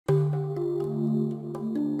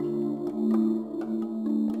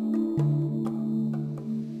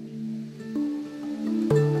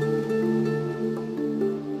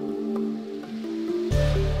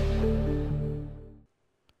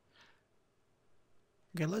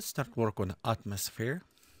Okay, let's start work on atmosphere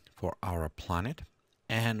for our planet.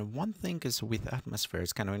 And one thing is with atmosphere,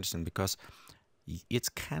 it's kind of interesting because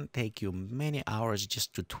it can take you many hours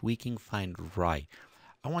just to tweaking find right.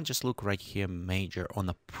 I want just look right here major on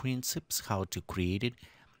the principles how to create it.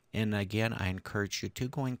 And again, I encourage you to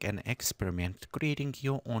go and experiment creating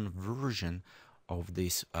your own version of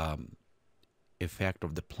this effect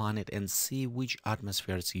of the planet and see which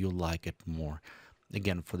atmospheres you like it more.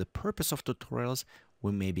 Again, for the purpose of tutorials,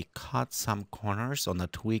 we maybe cut some corners on the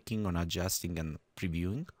tweaking, on adjusting and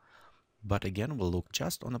previewing. But again, we'll look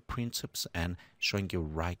just on the principles and showing you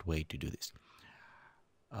right way to do this.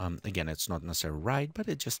 Again, it's not necessarily right, but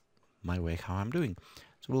it's just my way how I'm doing.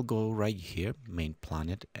 So we'll go right here, main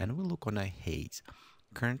planet, and we'll look on a haze.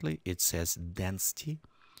 Currently, it says density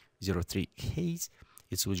 03 haze.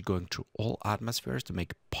 It's which going through all atmospheres to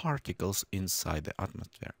make particles inside the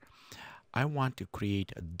atmosphere. I want to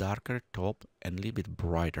create a darker top and a little bit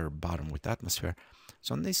brighter bottom with atmosphere.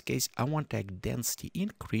 So in this case, I want to take density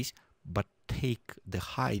increase, but take the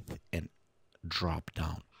height and drop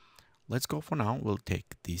down. Let's go for now. We'll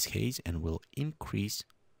take this haze and we'll increase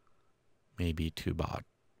maybe to about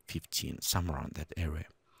 15, somewhere around that area,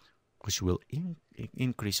 which will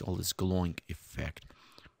increase all this glowing effect.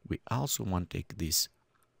 We also want to take this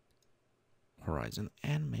horizon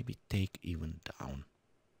and maybe take even down.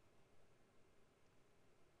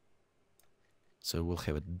 So we'll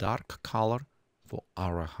have a dark color for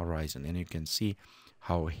our horizon, and you can see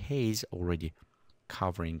how haze already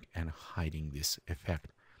covering and hiding this effect.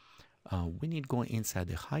 We need to go inside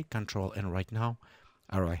the height control, and right now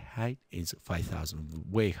our height is 5000,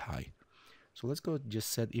 way high. So let's go just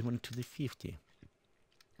set even to the 50.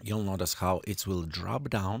 You'll notice how it will drop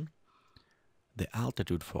down the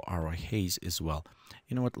altitude for our haze as well.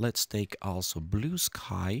 You know what, let's take also blue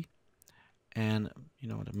sky, and you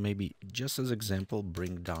know what, maybe just as example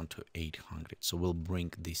bring down to 800. So we'll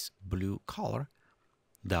bring this blue color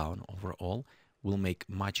down overall. We'll make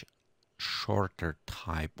much shorter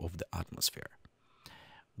type of the atmosphere.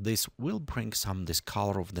 This will bring some this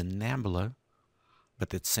color of the nebula,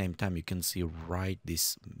 but at the same time you can see right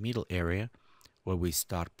this middle area where we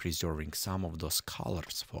start preserving some of those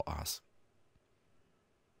colors for us.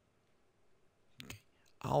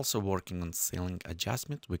 Also working on ceiling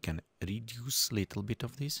adjustment, we can reduce a little bit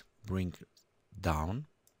of this, bring down,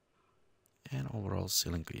 and overall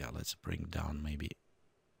ceiling, yeah, let's bring down maybe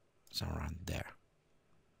somewhere around there.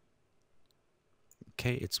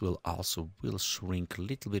 Okay, it will also shrink a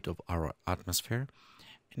little bit of our atmosphere.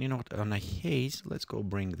 And you know what, on a haze, let's go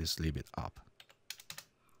bring this a little bit up.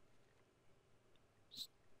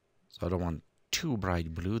 So I don't want too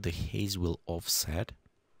bright blue, the haze will offset.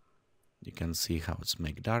 You can see how it's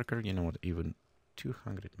make darker, you know what, even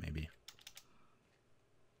 200 maybe.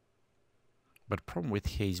 But problem with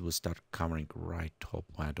haze will start covering right top.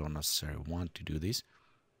 I don't necessarily want to do this.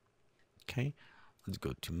 Okay, let's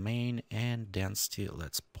go to main and density.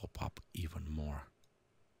 Let's pop up even more,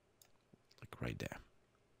 like right there.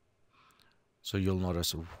 So you'll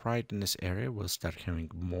notice right in this area we'll start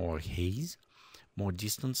having more haze, more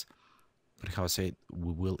distance. But how I say,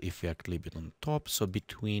 we will effect a little bit on top. So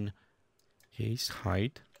between haze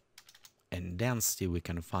height and density we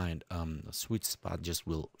can find a sweet spot, just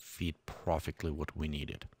will fit perfectly what we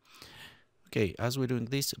needed. Okay, as we're doing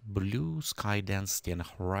this, blue sky density and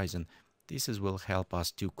horizon, this will help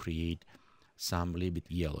us to create some little bit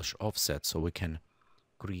yellowish offset, so we can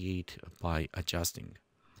create by adjusting.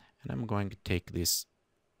 And I'm going to take this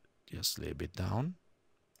just a little bit down,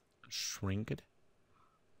 shrink it.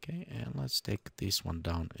 Okay, and let's take this one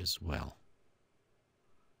down as well.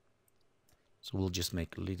 So we'll just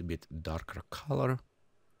make a little bit darker color,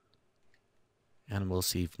 and we'll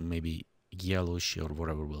see if maybe yellowish or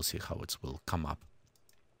whatever, we'll see how it will come up.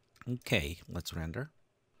 Okay, let's render.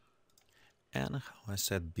 And how I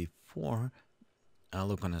said before, I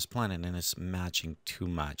look on this planet and it's matching too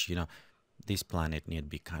much. You know, this planet need to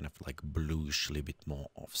be kind of like bluish, a little bit more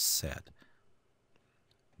offset.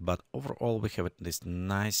 But overall, we have this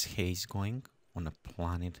nice haze going on a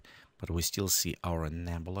planet, but we still see our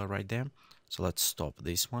nebula right there. So let's stop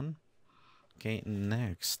this one. Okay,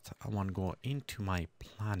 next I want to go into my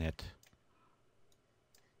planet.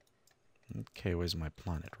 Okay, where's my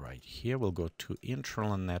planet? Right here. We'll go to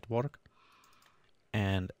internal network,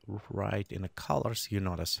 and right in the colors you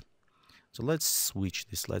notice. So let's switch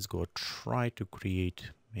this. Let's go try to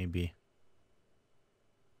create maybe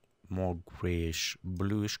more grayish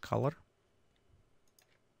bluish color.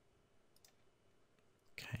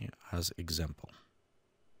 Okay, as example.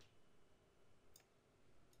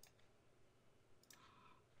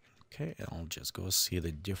 Okay, I'll just go see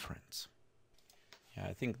the difference.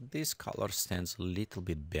 I think this color stands a little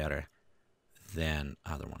bit better than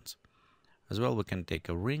other ones. As well, we can take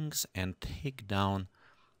a rings and take down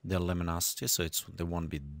the luminosity so they won't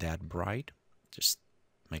be that bright. Just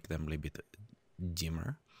make them a little bit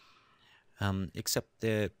dimmer. Except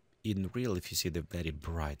in real, if you see they're very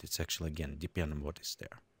bright, it's actually, again, depending on what is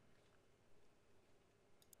there.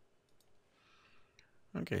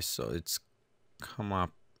 Okay, so it's come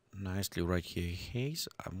up nicely right here, haze.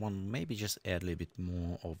 I want maybe just add a little bit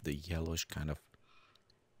more of the yellowish kind of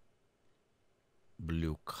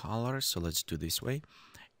blue color. So let's do this way.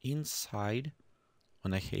 Inside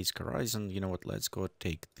on a haze horizon, you know what, let's go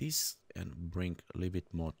take this and bring a little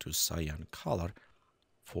bit more to cyan color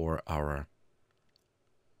for our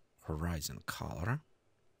horizon color.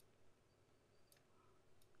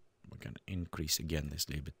 We're gonna increase again this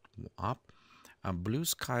little bit up. Blue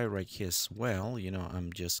sky right here as well. You know,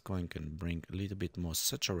 I'm just going to bring a little bit more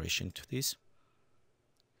saturation to this.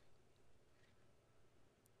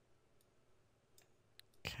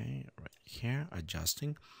 Okay, right here,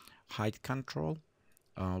 adjusting. Height control.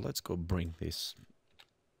 Let's go bring this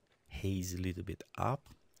haze a little bit up.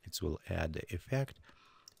 It will add the effect.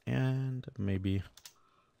 And maybe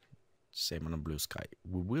same on a blue sky.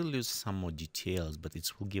 We will lose some more details, but it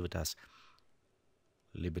will give it us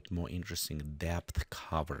a little bit more interesting depth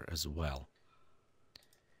cover as well.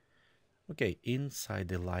 Okay, inside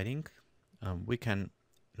the lighting, we can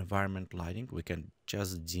environment lighting. We can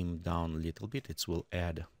just dim down a little bit. It will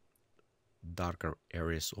add darker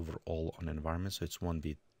areas overall on environment, so it won't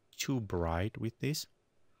be too bright with this.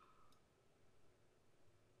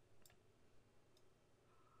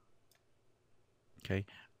 Okay,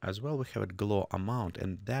 as well we have a glow amount,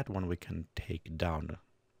 and that one we can take down.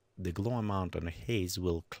 The glow amount on the haze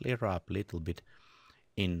will clear up a little bit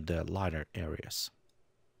in the lighter areas,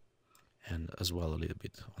 and as well a little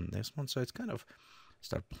bit on this one. So it's kind of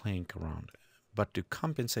start playing around, but to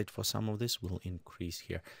compensate for some of this, we'll increase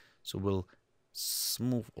here. So we'll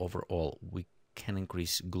smooth overall. We can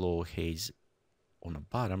increase glow haze on the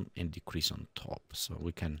bottom and decrease on top. So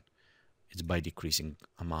we can, it's by decreasing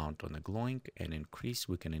amount on the glowing and increase,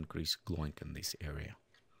 we can increase glowing in this area.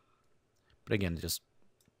 But again, just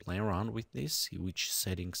play around with this, see which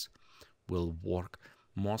settings will work.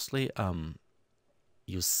 Mostly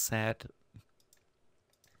you set,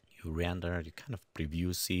 you render, you kind of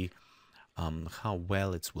preview, see how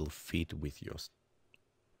well it will fit with yours.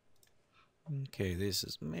 Okay, this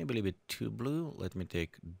is maybe a little bit too blue. Let me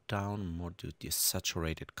take down more to the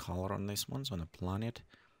saturated color on this one, so on a planet.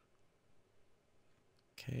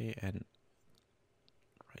 Okay, and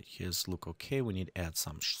right here's look okay. We need to add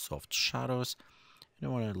some soft shadows. You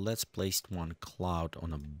know what, let's place one cloud on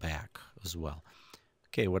the back as well.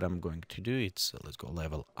 Okay, what I'm going to do is let's go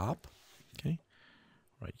level up. Okay,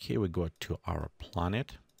 right here we go to our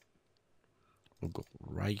planet. We'll go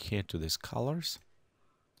right here to these colors,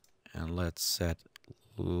 and let's set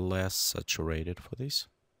less saturated for this.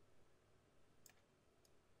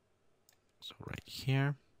 So right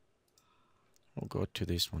here, we'll go to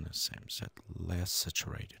this one, the same, set less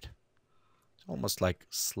saturated. It's almost like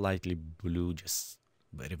slightly blue, just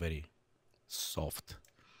very, very soft.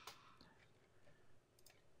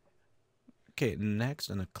 Okay, next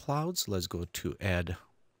on the clouds, let's go to add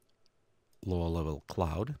lower level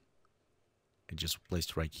cloud. I just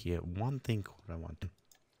placed right here. One thing what I want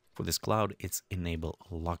for this cloud, it's enable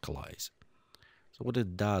localize. So what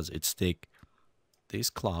it does, it's take this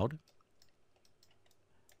cloud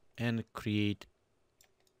and create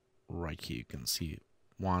right here. You can see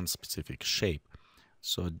one specific shape.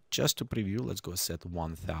 So just to preview, let's go set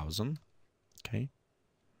 1000. Okay.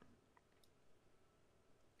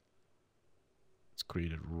 It's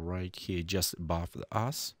created right here, just above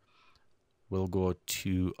us. We'll go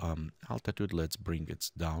to altitude. Let's bring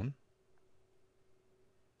it down.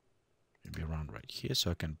 Maybe around right here,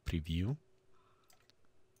 so I can preview.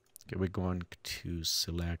 Okay, we're going to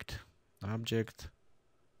select object.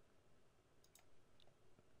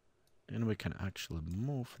 And we can actually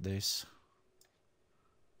move this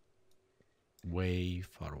way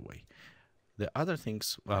far away. The other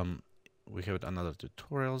things, we have another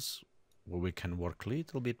tutorials where we can work a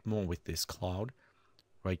little bit more with this cloud.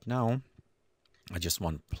 Right now, I just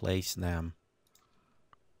want to place them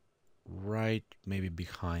right maybe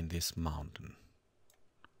behind this mountain.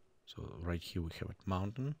 So right here we have a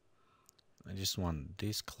mountain. I just want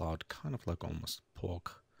this cloud kind of like almost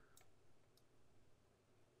poke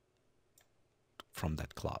from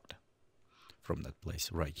that cloud, from that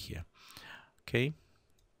place right here. Okay.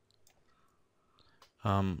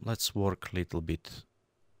 Let's work a little bit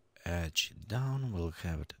edge down. We'll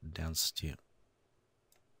have it density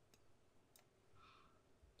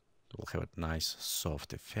We'll have a nice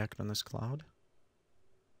soft effect on this cloud,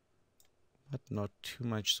 but not too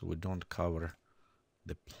much so we don't cover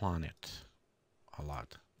the planet a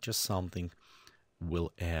lot. Just something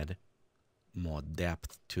will add more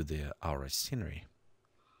depth to our scenery.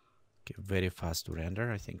 Okay, very fast to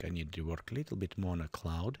render. I think I need to work a little bit more on a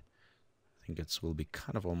cloud. I think it will be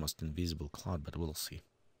kind of almost invisible cloud, but we'll see.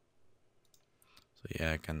 So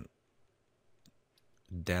yeah, I can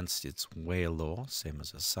density, it's way low, same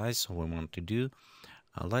as the size. So we want to do,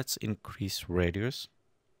 let's increase radius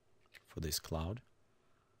for this cloud.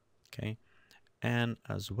 Okay, and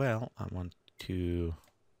as well I want to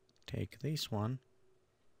take this one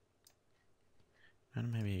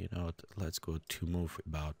and maybe, you know, let's go to move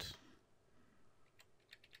about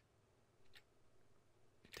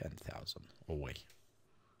 10,000 away.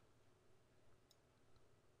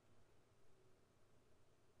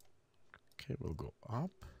 Okay, we'll go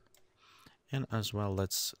up, and as well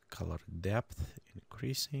let's color depth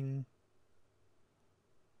increasing,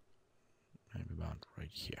 maybe about right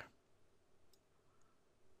here.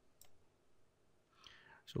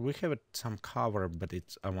 So we have some cover, but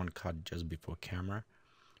I want cut just before camera.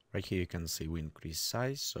 Right here you can see we increase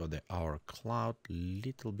size, so our cloud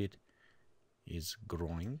little bit is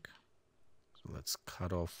growing. So let's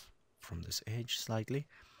cut off from this edge slightly.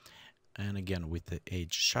 And again, with the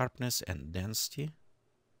edge sharpness and density,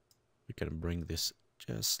 we can bring this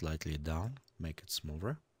just slightly down, make it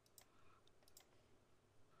smoother.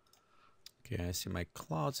 Okay, I see my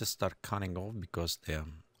clouds start cutting off because the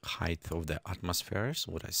height of the atmosphere is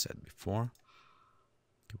what I said before.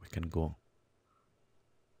 Okay, we can go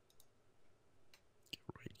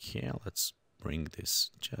right here. Let's bring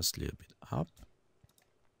this just a little bit up.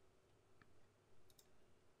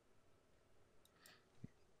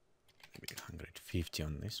 Maybe 150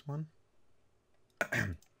 on this one.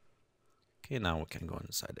 Okay, now we can go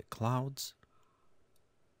inside the clouds.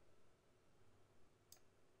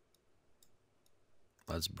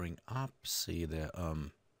 Let's bring up, see the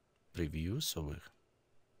preview. So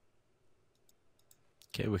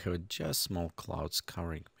we have just small clouds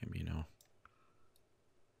covering, maybe, you know,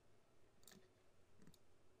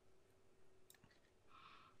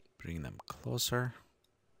 bring them closer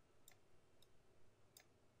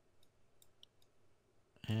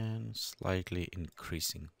and slightly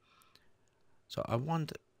increasing. So I want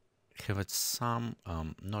to have it some,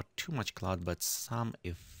 not too much cloud, but some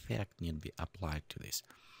effect need to be applied to this.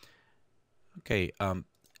 Okay,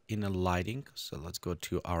 in the lighting, so let's go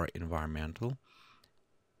to our environmental,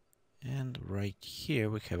 and right here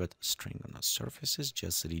we have it string on the surfaces,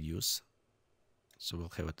 just reduce, so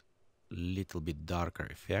we'll have it a little bit darker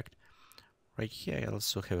effect. Right here I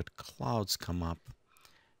also have it clouds come up,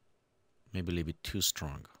 maybe a little bit too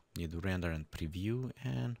strong. Need to render and preview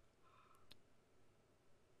and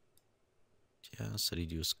just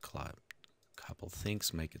reduce cloud. Couple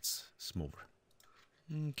things, make it smoother.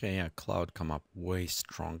 Okay, yeah, cloud come up way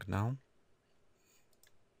strong now.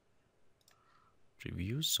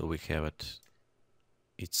 Preview, so we have it.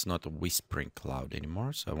 It's not a whispering cloud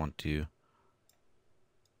anymore, so I want to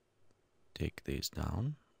take this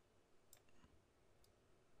down.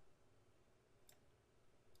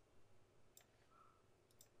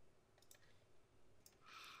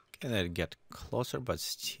 Okay, then get closer, but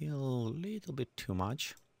still a little bit too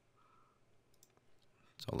much.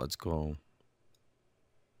 So let's go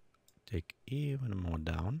take even more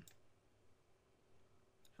down.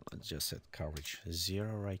 Let's just set coverage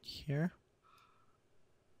 0 right here.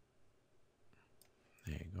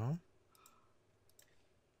 There you go.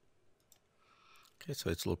 Okay,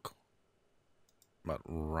 so it's look about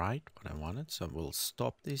right what I wanted. So we'll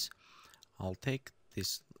stop this. I'll take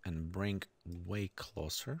this and bring way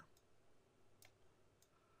closer.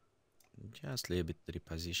 Just a little bit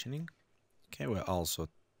repositioning. Okay, we're also,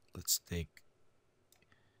 let's take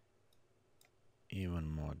even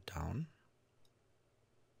more down.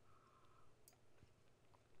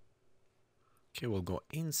 Okay, we'll go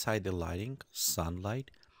inside the lighting,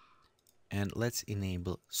 sunlight, and let's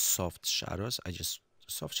enable soft shadows.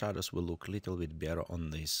 Soft shadows will look a little bit better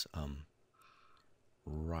on this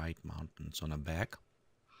right mountains on the back.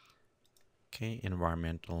 Okay,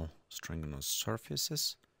 environmental string on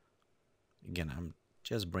surfaces. Again, I'm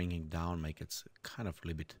just bringing down, make it kind of a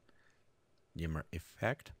little bit dimmer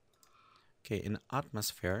effect. Okay, in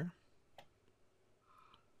atmosphere,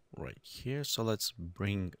 right here. So let's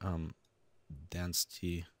bring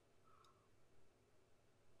density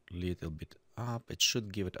a little bit up. It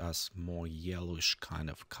should give it us more yellowish kind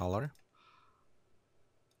of color.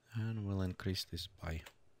 And we'll increase this by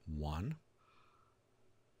 1.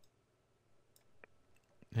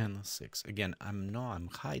 and 6. Again, I'm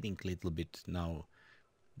hiding a little bit now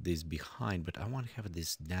this behind, but I want to have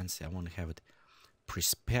this density. I want to have it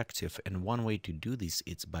perspective, and one way to do this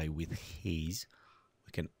is by with haze.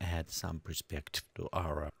 We can add some perspective to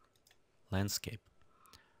our landscape.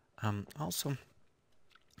 Also,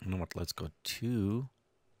 you know what? Let's go to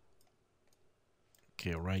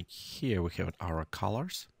right here. We have our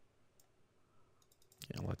colors.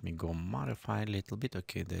 Okay, let me go modify a little bit.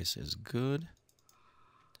 Okay, this is good.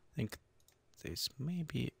 I think this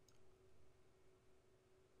maybe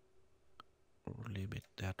a little bit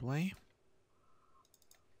that way.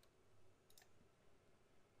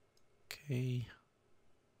 Okay.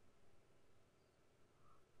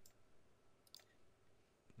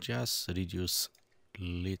 Just reduce a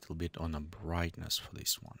little bit on a brightness for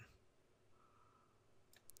this one.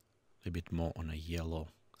 A little bit more on a yellow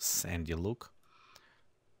sandy look.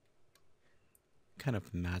 Kind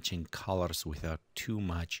of matching colors without too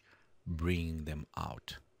much bringing them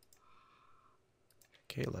out.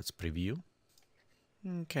 Okay, let's preview.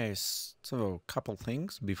 Okay, so a couple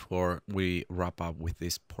things before we wrap up with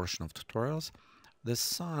this portion of tutorials. The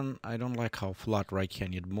sun, I don't like how flat right here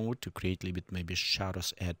need mode to create a little bit maybe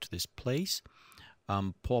shadows add to this place.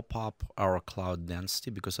 Pop up our cloud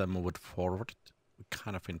density because I move it forward,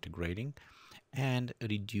 kind of integrating, and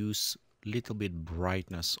reduce a little bit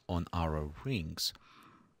brightness on our rings.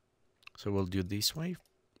 So we'll do this way.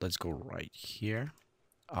 Let's go right here,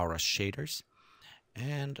 our shaders.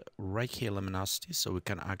 And right here luminosity, so we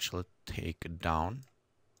can actually take down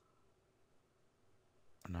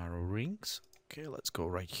on our rings. Okay, let's go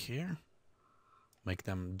right here, make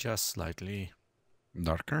them just slightly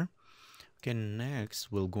darker. Okay,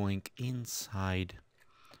 next we're going inside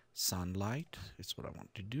sunlight. It's what I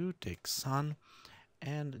want to do. Take sun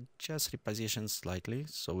and just reposition slightly,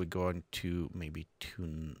 so we're going to maybe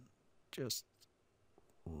tune just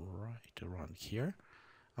right around here.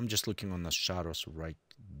 I'm just looking on the shadows right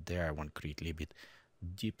there. I want to create a little bit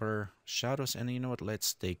deeper shadows. And you know what?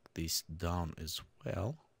 Let's take this down as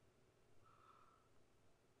well.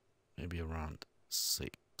 Maybe around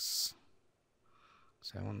 6.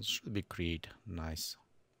 7 should be create nice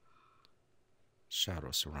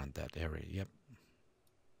shadows around that area. Yep.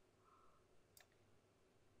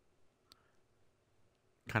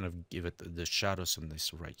 Kind of give it the shadows on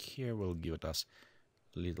this right here will give it us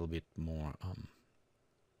a little bit more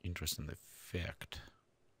interesting effect.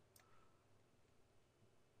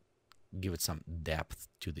 Give it some depth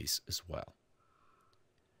to this as well.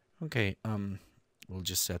 Okay, we'll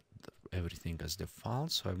just set everything as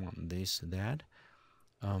default. So I want this, that,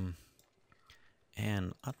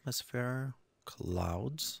 and atmosphere,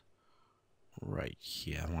 clouds, right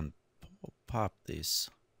here. I want to pop this.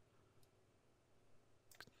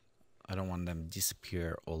 I don't want them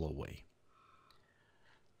disappear all the way.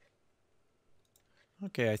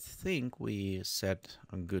 Okay, I think we set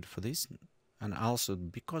good for this. And also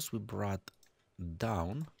because we brought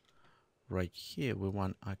down right here, we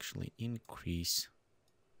want to actually increase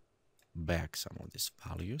back some of these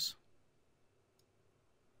values.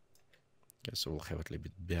 Okay, so we'll have a little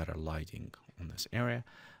bit better lighting on this area.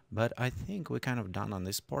 But I think we're kind of done on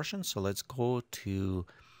this portion. So let's go to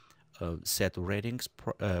set ratings,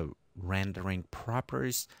 rendering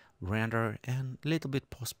properties, render, and a little bit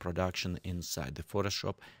post-production inside the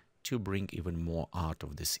Photoshop to bring even more out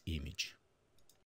of this image.